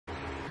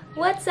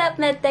What's up,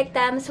 medtech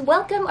tams?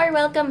 Welcome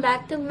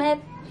back to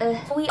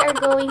we are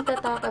going to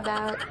talk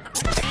about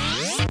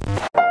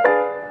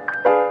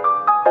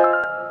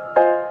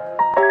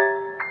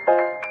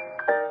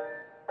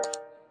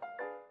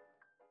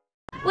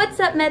What's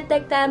up,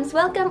 medtech tams?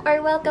 Welcome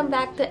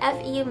back to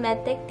FEU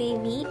Medtech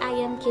TV. I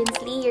am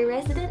Kinsley, your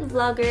resident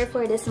vlogger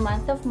for this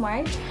month of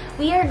March.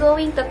 We are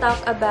going to talk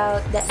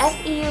about the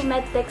FEU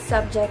Medtech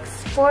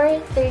subjects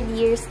for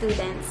third-year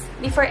students.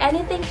 Before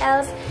anything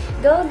else,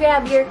 go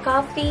grab your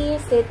coffee,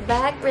 sit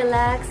back,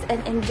 relax,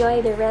 and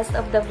enjoy the rest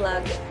of the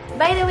vlog.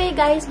 By the way,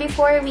 guys,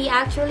 before we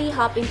actually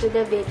hop into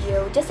the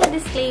video, just a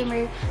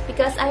disclaimer,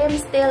 because I am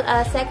still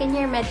a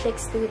second-year medtech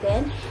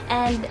student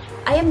and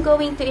I am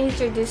going to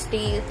introduce to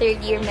you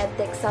third-year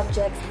medtech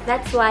subjects.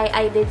 That's why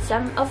I did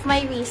some of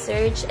my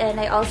research and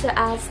I also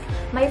asked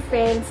my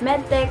friends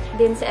medtech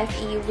din sa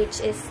FEU,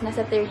 which is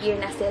nasa third year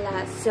na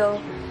sila.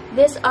 So,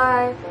 these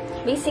are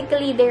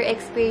basically their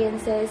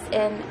experiences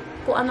and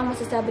kung anong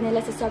masasabi nila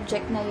sa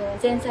subject na yun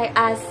since I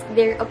asked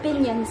their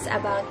opinions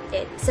about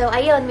it. So,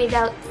 ayun,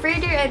 without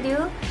further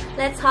ado,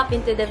 let's hop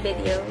into the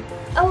video.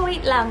 Oh,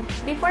 wait lang.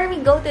 Before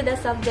we go to the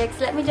subjects,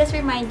 let me just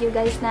remind you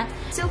guys na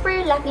super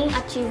laking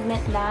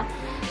achievement na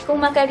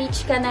kung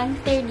maka-reach ka ng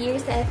third year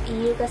sa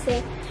FEU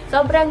kasi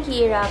sobrang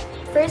hirap.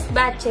 First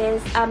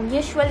batches,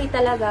 usually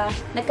talaga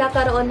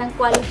nagkakaroon ng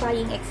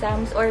qualifying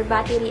exams or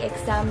battery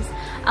exams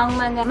ang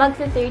mga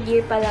magsa-third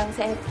year pa lang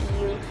sa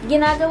FEU.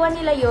 Ginagawa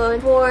nila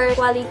yon for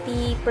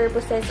quality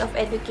purposes of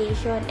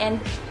education and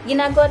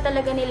ginagawa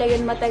talaga nila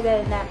yon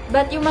matagal na.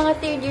 But yung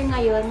mga third year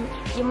ngayon,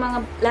 yung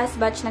mga last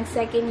batch ng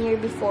second year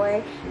before,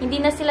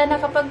 hindi na sila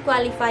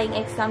nakapag-qualifying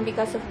exam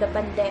because of the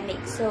pandemic.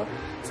 So,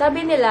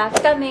 sabi nila,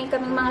 kaming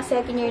mga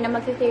second year na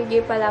magsa-third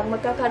year pa lang,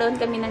 magkakaroon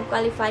kami ng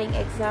qualifying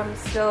exams.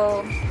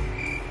 So,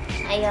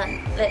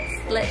 ayun,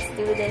 let's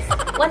do this.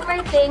 One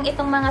more thing,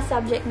 itong mga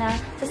subject na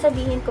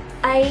sasabihin ko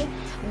ay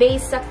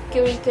based sa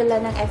curricula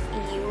ng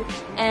FEU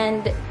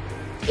and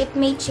it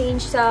may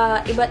change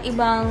sa iba't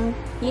ibang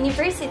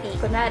university.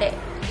 Kunwari,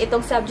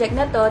 itong subject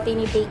na to,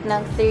 tinitake ng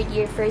third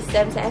year first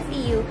sem sa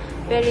FEU,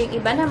 pero yung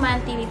iba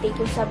naman, tinitake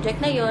yung subject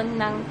na yon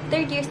ng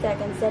third year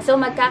second sem. So,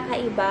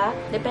 magkakaiba,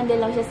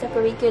 depende lang siya sa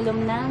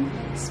curriculum ng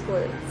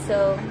school.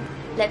 So,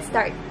 let's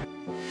start.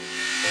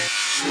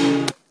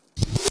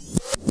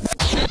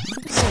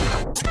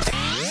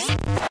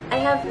 I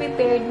have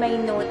prepared my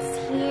notes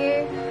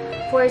here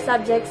for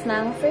subjects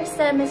ng first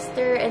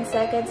semester and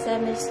second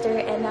semester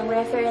and ang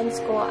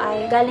reference ko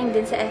ay galing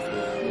din sa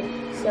FEU.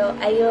 So,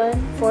 ayun,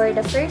 for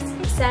the first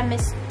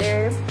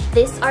semester,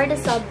 these are the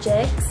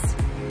subjects.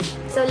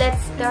 So,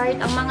 let's start.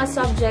 Ang mga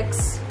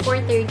subjects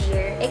for third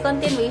year, a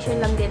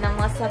continuation lang din ng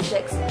mga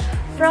subjects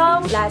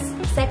from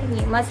second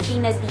year. Mas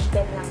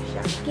pina-deepen lang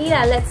siya. Kaya,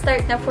 let's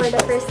start na for the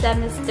first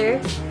semester.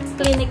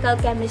 Clinical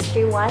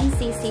Chemistry 1,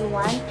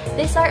 CC1.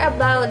 These are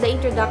about the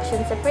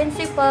introduction sa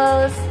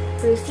principles,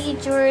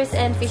 procedures,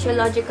 and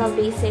physiological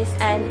basis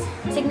and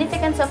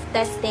significance of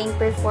testing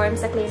performed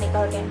sa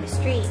clinical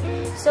chemistry.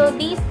 So,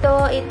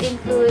 dito, it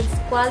includes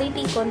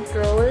quality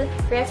control,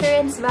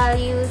 reference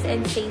values,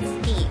 and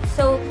safety.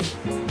 So,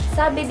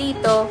 sabi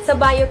dito, sa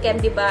biochem,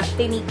 diba,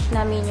 tinik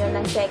namin yun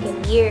ng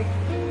second year.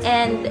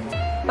 And,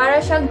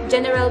 para siyang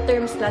general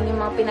terms lang yung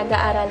mga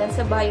pinag-aaralan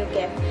sa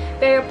biochem.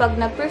 Pero pag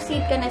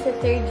nag-proceed ka na sa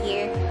third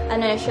year,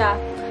 ano na siya,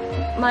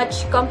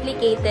 much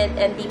complicated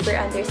and deeper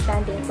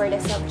understanding for the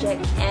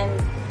subject and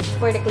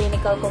for the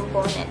clinical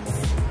components.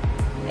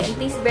 And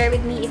please bear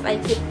with me if I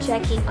keep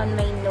checking on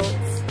my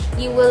notes.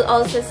 You will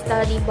also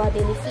study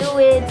bodily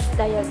fluids,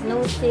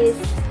 diagnosis,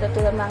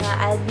 katulad mga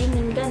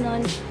albumin,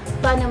 ganon,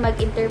 paano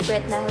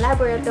mag-interpret ng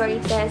laboratory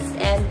test,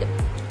 and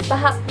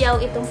pahapyaw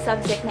itong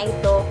subject na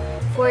ito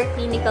for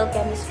Clinical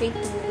Chemistry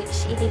 2, which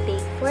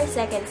i-take for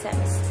second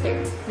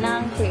semester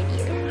ng third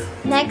year.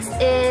 Next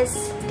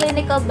is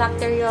Clinical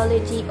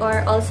Bacteriology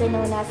or also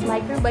known as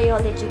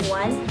Microbiology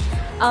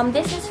 1.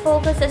 This is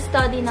focused sa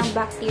study ng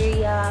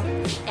bacteria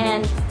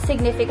and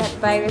significant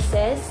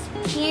viruses.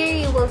 Here,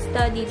 you will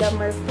study the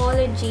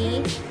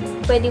morphology.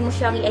 Pwede mo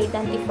siyang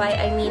i-identify,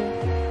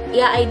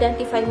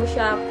 i-identify mo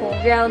siya kung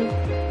ground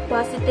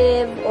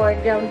positive or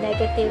ground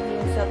negative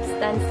yung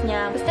substance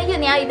niya. Basta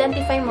yun,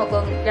 i-identify mo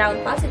kung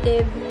ground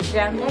positive,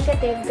 ground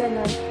negative,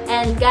 ganun.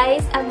 And guys,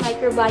 ang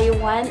Microbio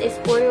 1 is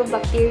puro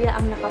bacteria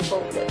ang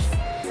nakafocus.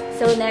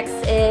 So next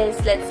is,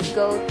 let's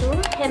go to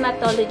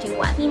Hematology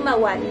 1, Hema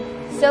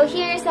 1. So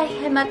here sa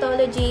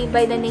Hematology,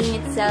 by the name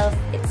itself,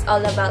 it's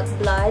all about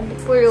blood.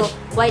 Puro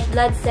white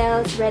blood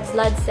cells, red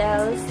blood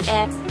cells,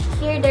 and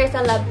here there's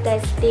a lab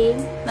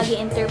testing.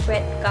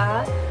 Mag-i-interpret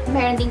ka.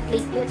 Meron ding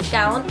platelet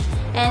count.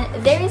 And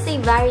there is a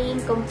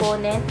varying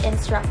component and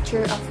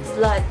structure of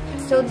blood.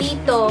 So,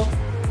 dito,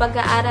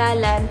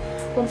 pag-aaralan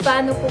kung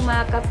paano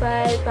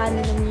kumakapal,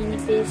 paano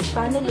luminipis,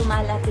 paano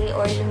lumalaki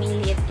or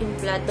lumiliit yung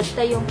blood.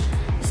 Basta yung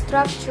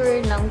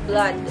structure ng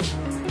blood,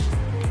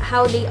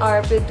 how they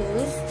are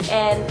produced,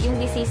 and yung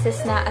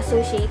diseases na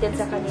associated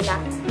sa kanila.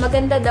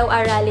 Maganda daw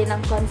aralin ang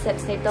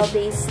concepts nito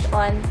based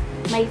on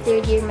my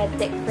third year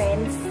medtech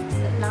friends.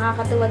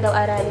 Nakakatuwa daw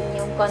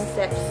aralin yung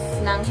concepts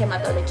ng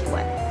Hematology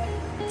 1.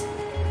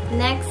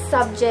 Next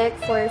subject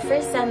for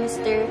first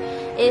semester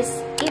is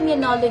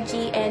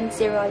Immunology and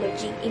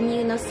Virology,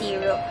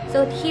 Immunosero.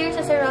 So here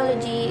sa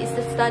serology is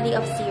the study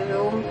of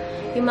serum,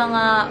 yung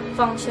mga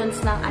functions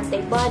ng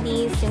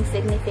antibodies, yung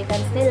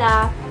significance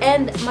nila,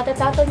 and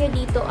matatakal nyo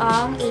dito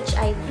ang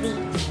HIV.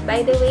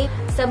 By the way,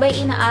 sabay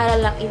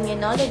inaaral ang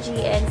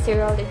immunology and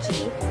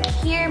serology.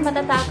 Here,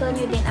 matatakal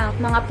nyo din ang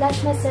mga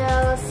plasma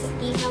cells,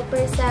 T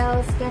helper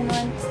cells,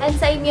 ganun. And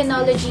sa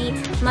immunology,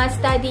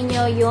 ma-study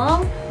nyo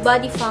yung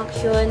body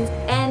functions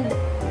and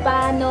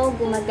paano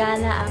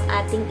gumagana ang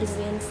ating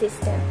immune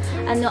system.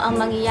 Ano ang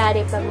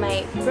mangyayari pag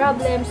may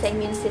problem sa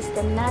immune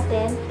system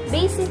natin.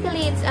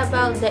 Basically, it's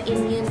about the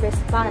immune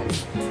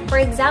response. For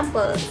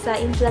example,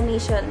 sa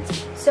inflammation.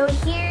 So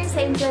here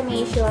sa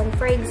inflammation,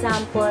 for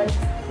example,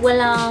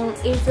 walang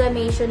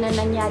inflammation na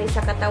nangyari sa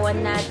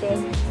katawan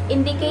natin.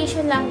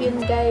 Indication lang yun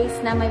guys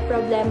na may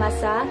problema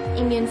sa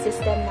immune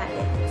system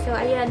natin. So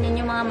ayan,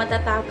 yun yung mga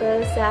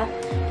matatakal sa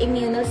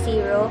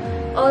Immunosero.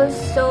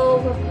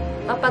 Also,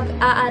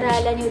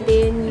 mapag-aaralan nyo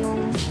din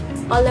yung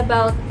all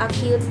about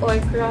acute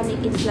or chronic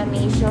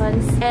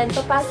inflammations. And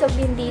papasok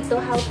din dito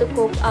how to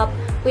cope up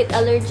with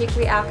allergic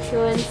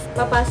reactions.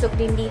 Papasok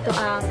din dito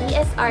ang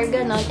ESR,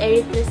 ganon,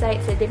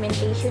 erythrocyte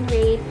sedimentation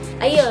rate.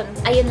 Ayun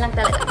lang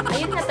talaga.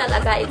 Ayun na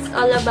talaga. It's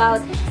all about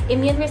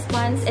immune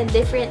response and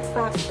different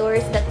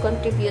factors that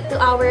contribute to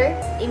our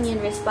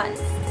immune response.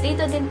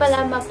 Dito din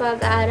pala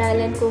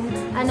mapag-aaralan kung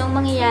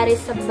anong mangyayari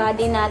sa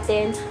body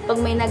natin pag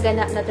may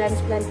naganap na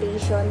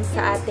transplantation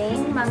sa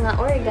ating mga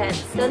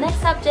organs. The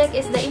next subject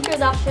is the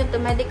Introduction to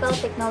Medical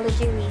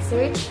Technology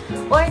Research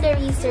or the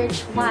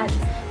Research 1.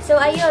 So,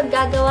 ayun,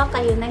 gagawa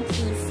kayo ng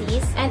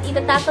thesis and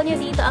itatakon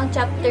nyo dito ang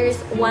chapters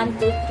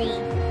 1 to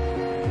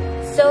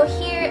 3. So,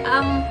 here,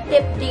 ang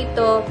tip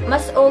dito,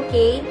 mas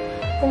okay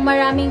kung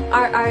maraming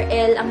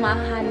RRL ang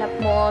mahanap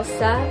mo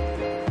sa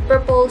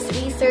proposed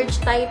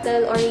research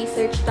title or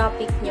research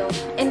topic nyo.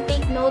 And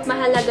take note,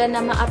 mahalaga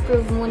na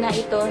ma-approve muna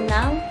ito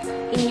ng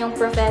inyong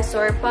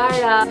professor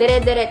para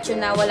dire-diretso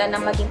na wala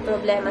nang maging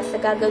problema sa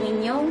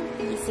gagawin nyong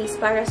thesis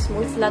para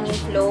smooth lang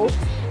yung flow.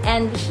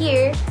 And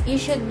here, you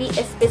should be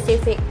a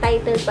specific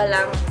title pa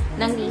lang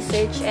ng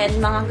research and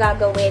mga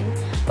gagawin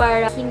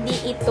para hindi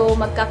ito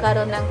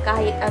magkakaroon ng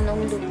kahit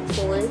anong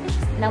loophole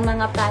ng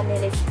mga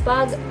panelists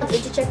pag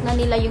i-check na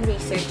nila yung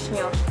research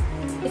nyo.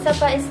 Isa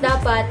pa is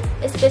dapat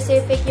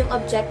specific yung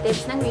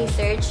objectives ng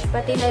research,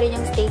 pati na rin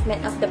yung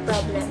statement of the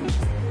problem.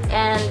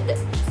 And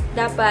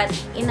dapat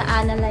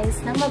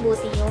ina-analyze ng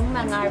mabuti yung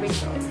mga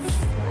results.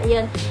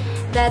 Ayun,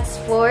 that's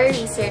for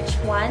Research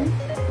 1.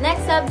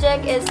 Next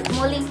subject is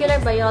Molecular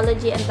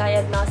Biology and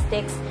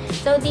Diagnostics.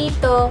 So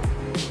dito,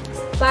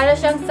 para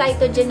siyang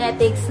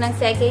cytogenetics ng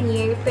second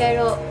year,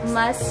 pero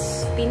mas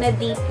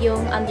pinadeep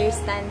yung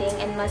understanding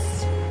and mas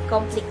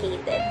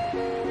complicated.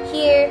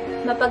 Here,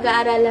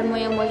 mapag-aaralan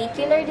mo yung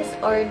molecular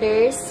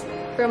disorders,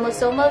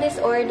 chromosomal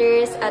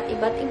disorders, at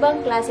iba't ibang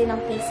klase ng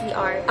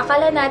PCR.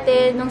 Akala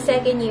natin, nung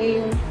second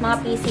year, yung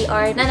mga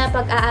PCR na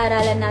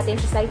napag-aaralan natin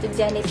sa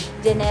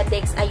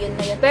cytogenetics, ayun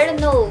na yun. Pero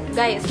no,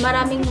 guys,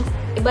 maraming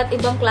iba't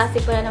ibang klase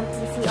pala ng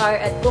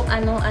PCR at kung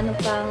ano-ano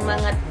pang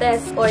mga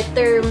tests or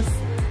terms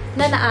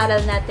na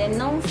naaral natin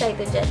nung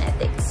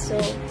cytogenetics. So,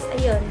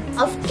 ayun.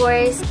 Of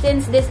course,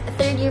 since this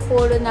third year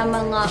puro na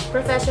mga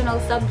professional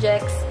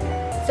subjects,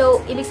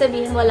 so, ibig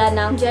sabihin wala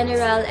ng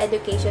general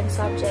education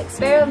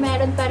subjects. Pero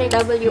meron pa rin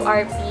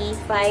WRP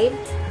 5,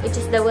 which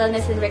is the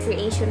Wellness and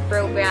Recreation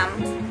Program.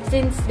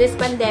 Since this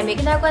pandemic,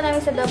 ginagawa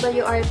namin sa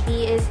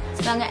WRP is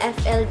mga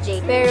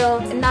FLJ.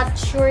 Pero, not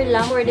sure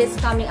lang for this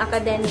coming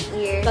academic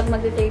year, pag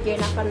mag-third year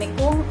na kami,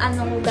 kung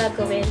anong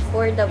gagawin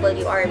for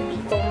WRP,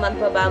 kung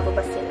magbabago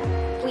ba sila.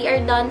 We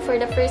are done for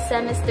the first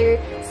semester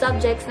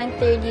subjects ng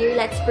third year.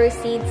 Let's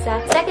proceed sa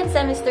second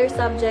semester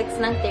subjects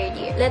ng third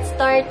year. Let's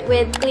start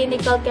with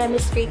Clinical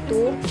Chemistry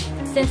 2.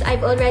 Since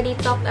I've already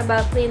talked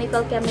about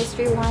Clinical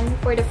Chemistry 1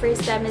 for the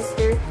first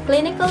semester,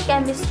 Clinical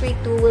Chemistry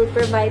 2 will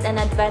provide an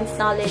advanced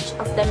knowledge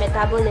of the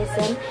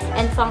metabolism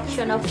and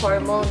function of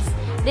hormones.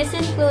 This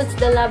includes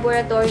the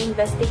laboratory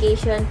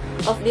investigation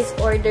of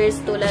disorders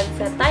tulad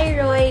sa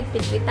thyroid,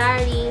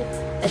 pituitary,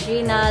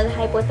 adrenal,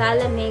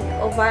 hypothalamic,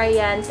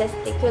 ovarian,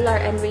 testicular,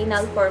 and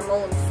renal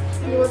hormones.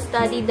 We will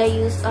study the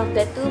use of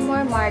the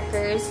tumor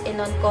markers in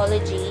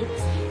oncology,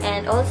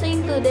 and also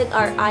included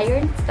are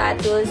iron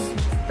status,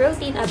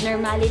 protein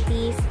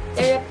abnormalities,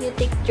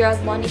 therapeutic drug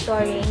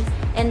monitoring,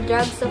 and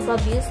drugs of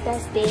abuse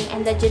testing,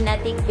 and the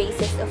genetic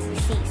basis of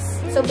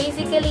disease. So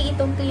basically,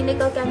 itong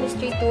Clinical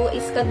Chemistry 2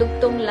 is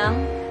kadugtong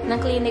lang ng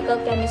Clinical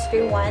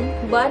Chemistry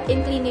 1. But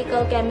in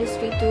Clinical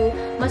Chemistry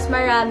 2, mas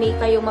marami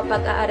kayong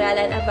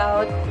mapag-aaralan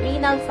about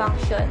renal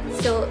function.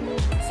 So,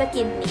 sa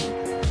kidney.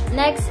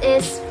 Next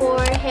is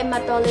for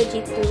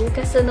Hematology 2.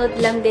 Kasunod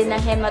lang din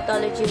ng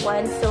Hematology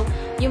 1. So,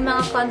 yung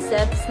mga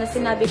concepts na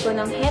sinabi ko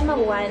ng Hema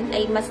 1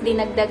 ay mas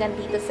dinagdagan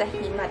dito sa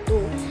Hema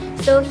 2.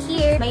 So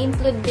here, may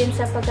include din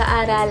sa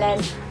pag-aaralan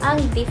ang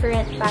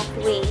different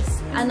pathways.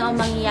 Ano ang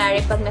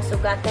mangyayari pag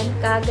nasugatan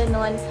ka,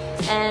 ganon.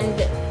 And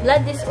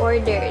blood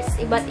disorders,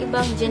 iba't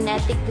ibang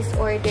genetic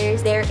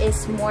disorders, there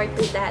is more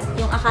to that.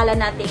 Yung akala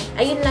natin,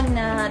 ayun lang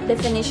na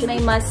definition,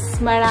 may mas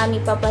marami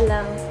pa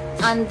palang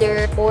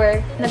under or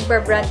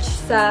nagbabranch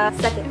sa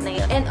sakit na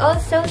yun. And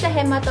also sa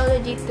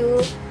hematology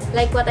 2,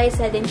 like what I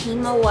said in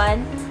Hema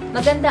 1,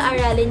 maganda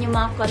aralin yung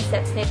mga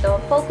concepts nito.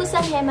 Focus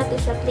ang Hema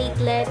 2 sa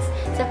platelets,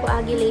 sa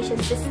coagulation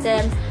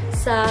system,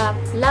 sa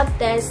lab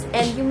tests,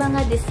 and yung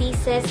mga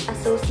diseases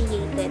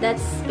associated.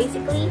 That's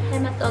basically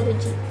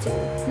hematology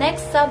 2.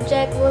 Next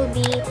subject will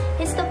be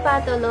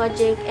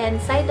histopathologic and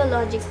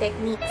cytologic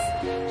techniques.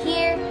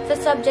 Here, sa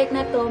subject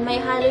na to, may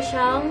halo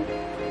siyang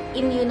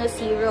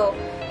immunosero.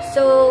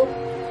 So,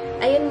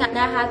 ayun nga,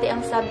 nahati ang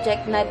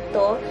subject na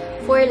to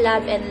for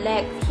lab and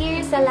lec.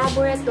 Here sa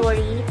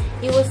laboratory,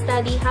 you will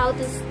study how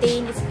to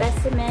stain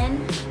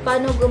specimen,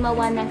 paano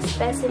gumawa ng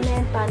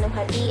specimen, paano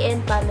hatiin,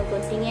 paano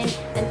guntingin,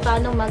 and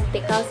paano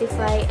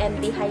mag-decalcify and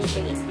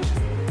dehydrate.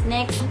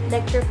 Next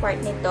lecture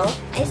part nito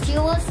is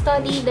you will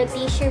study the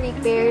tissue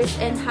repairs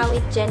and how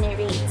it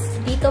generates.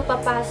 Dito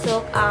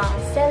papasok ang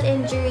cell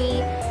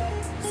injury,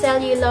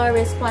 cellular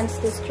response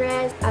to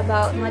stress,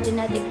 about mga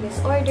genetic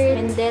disorder,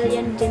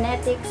 Mendelian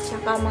genetics,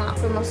 tsaka mga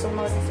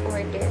chromosomal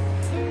disorder.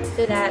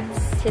 So that's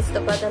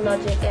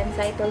histopathologic and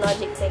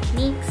cytologic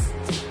techniques.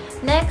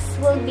 Next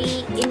will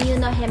be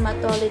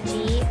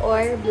immunohematology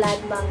or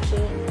blood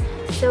banking.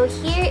 So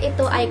here,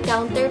 ito ay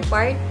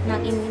counterpart ng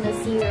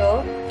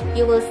immunosero.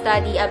 You will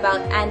study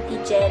about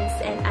antigens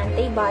and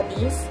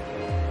antibodies.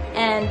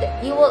 And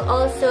you will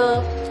also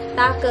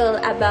tackle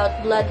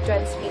about blood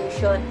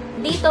transfusion.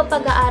 Dito,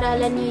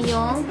 pag-aaralan niyo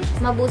yung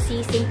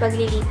mabusising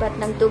paglilipat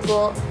ng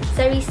dugo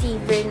sa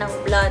receiver ng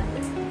blood,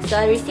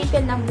 sa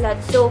recipient ng blood.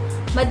 So,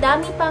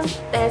 madami pang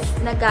test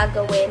na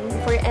gagawin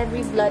for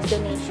every blood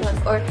donation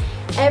or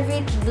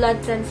every blood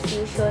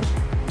transfusion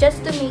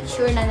just to make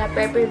sure na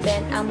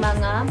na-prevent ang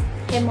mga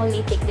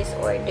hemolytic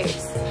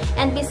disorders.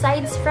 And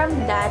besides from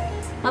that,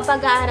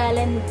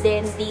 mapag-aaralan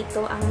din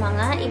dito ang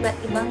mga iba't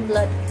ibang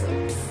blood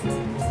groups.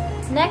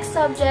 Next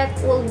subject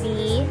will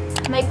be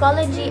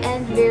Mycology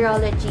and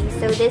Virology.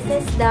 So, this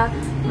is the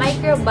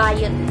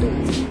Microbiology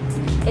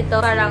 2. Ito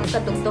parang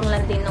katugtong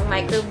lang din ng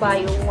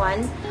Microbiology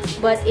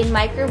 1. But in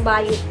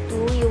Microbiology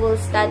 2, you will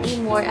study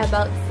more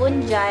about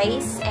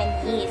fungi and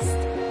yeast.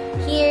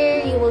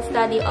 Here, you will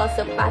study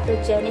also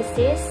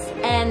pathogenesis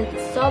and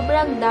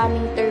sobrang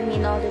daming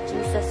terminology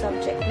sa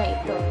subject na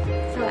ito.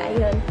 So,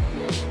 ayun.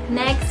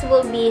 Next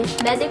will be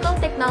Medical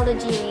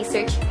Technology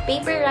Research,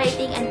 Paper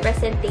Writing and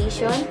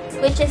Presentation,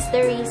 which is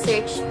the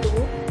Research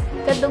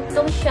 2.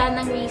 Kadugtong siya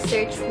ng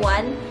Research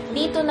 1.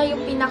 Dito na yung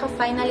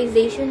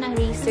pinaka-finalization ng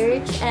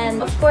research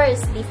and, of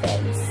course,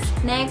 defense.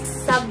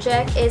 Next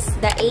subject is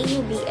the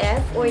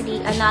AUBF or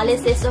the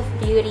Analysis of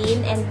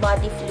Urine and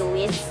Body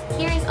Fluids.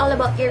 Here is all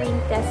about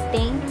urine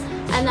testing,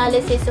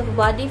 analysis of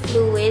body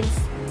fluids,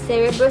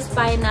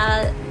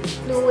 cerebrospinal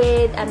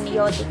fluid,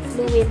 amniotic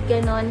fluid,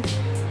 ganon.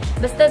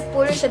 Basta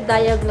puro siya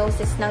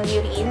diagnosis ng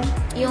urine,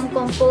 yung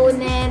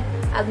component,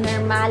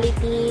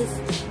 abnormalities,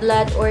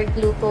 blood or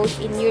glucose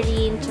in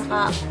urine,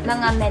 tsaka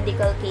mga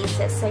medical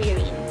cases sa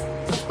urine.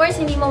 Of course,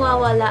 hindi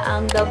mawawala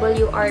ang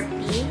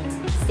WRP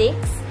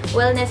 6,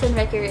 Wellness and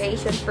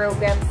Recreation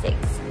Program 6.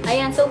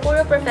 Ayan, so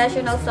puro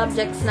professional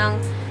subjects ng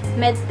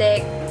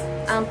medtech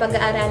ang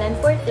pag-aaralan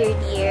for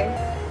 3rd year,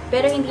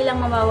 pero hindi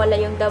lang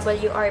mawawala yung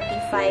WRP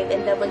 5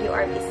 and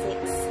WRP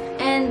 6.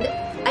 And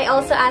I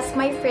also asked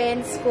my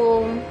friends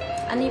kung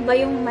ano ba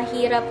yung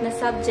mahirap na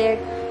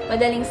subject,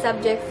 madaling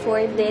subject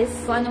for this,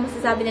 kung ano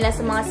masasabi nila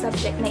sa mga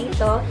subject na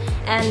ito.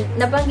 And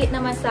nabanggit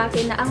naman sa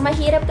akin na ang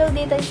mahirap daw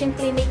dito is yung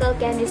clinical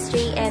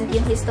chemistry and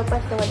yung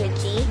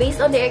histopathology.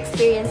 Based on their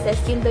experiences,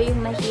 yun daw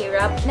yung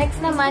mahirap. Next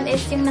naman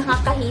is yung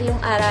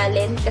nakakahilong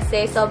aralin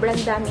kasi sobrang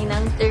dami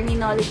ng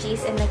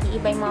terminologies and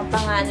nag-iiba yung mga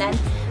pangalan,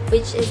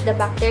 which is the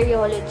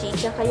bacteriology,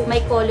 tsaka yung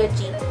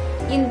mycology.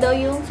 Yun daw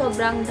yung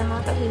sobrang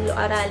nakakahilo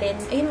aralin.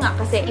 Ayun nga,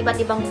 kasi iba't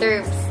ibang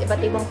terms,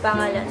 iba't ibang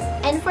pangalan.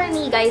 And for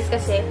me, guys,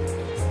 kasi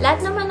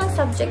lahat naman ng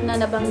subject na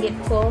nabanggit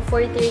ko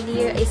for 3rd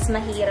year is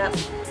mahirap.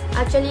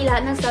 Actually,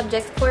 lahat ng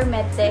subjects for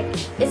medtech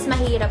is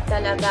mahirap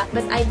talaga.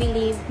 But I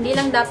believe, hindi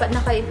lang dapat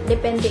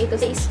nakadepende ito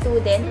sa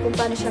student kung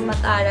paano siya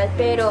mag-aral.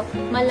 Pero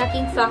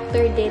malaking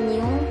factor din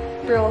yung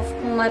prof,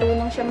 kung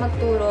marunong siya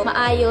magturo,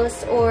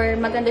 maayos or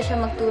maganda siya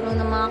magturo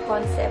ng mga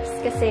concepts.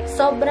 Kasi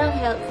sobrang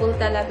helpful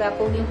talaga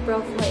kung yung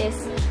prof mo is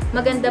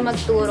maganda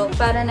magturo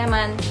para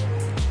naman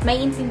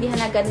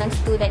maiintindihan agad ng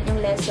student yung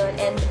lesson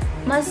and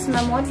mas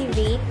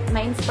ma-motivate,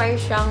 ma-inspire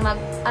siyang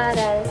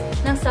mag-aral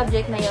ng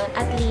subject na yon.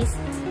 At least,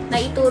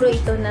 naituro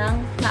ito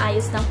ng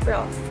maayos ng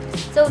prof.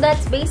 So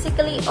that's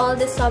basically all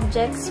the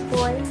subjects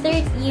for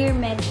third year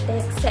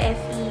medtech sa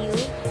FEU.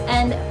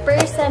 And per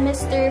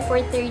semester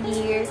for third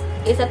year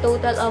is a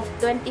total of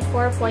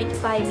 24.5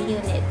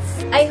 units.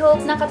 I hope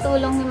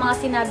nakatulong yung mga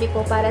sinabi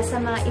ko para sa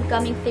mga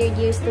incoming third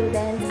year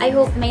students. I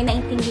hope may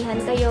naintindihan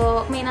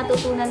kayo, may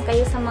natutunan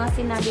kayo sa mga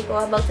sinabi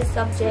ko about the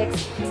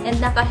subjects, and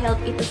naka-help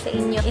ito sa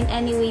inyo in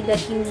any way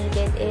that you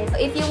needed it.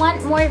 If you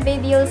want more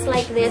videos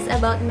like this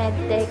about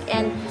medtech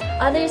and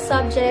other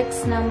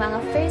subjects ng mga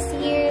first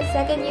year,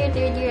 second year,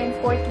 third year, and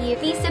fourth year,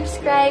 please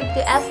subscribe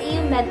to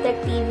FEU Medtech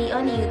TV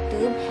on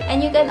YouTube,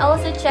 and you can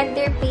also check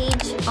their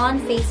page on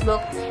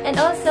Facebook. And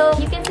also,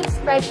 you can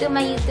subscribe to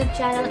my YouTube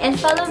channel and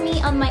follow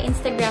me on my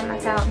Instagram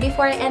account.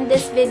 Before I end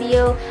this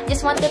video,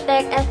 just want to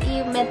thank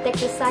FEU Medtech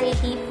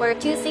Society for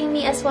choosing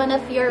me as one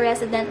of your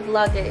resident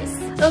vloggers.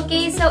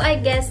 Okay, so I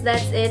guess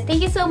that's it.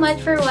 Thank you so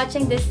much for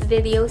watching this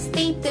video.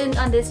 Stay tuned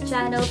on this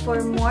channel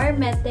for more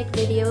medtech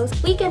videos.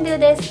 We can do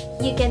this.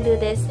 You can do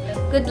this.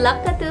 Good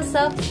luck,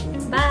 katusok.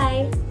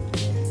 Bye!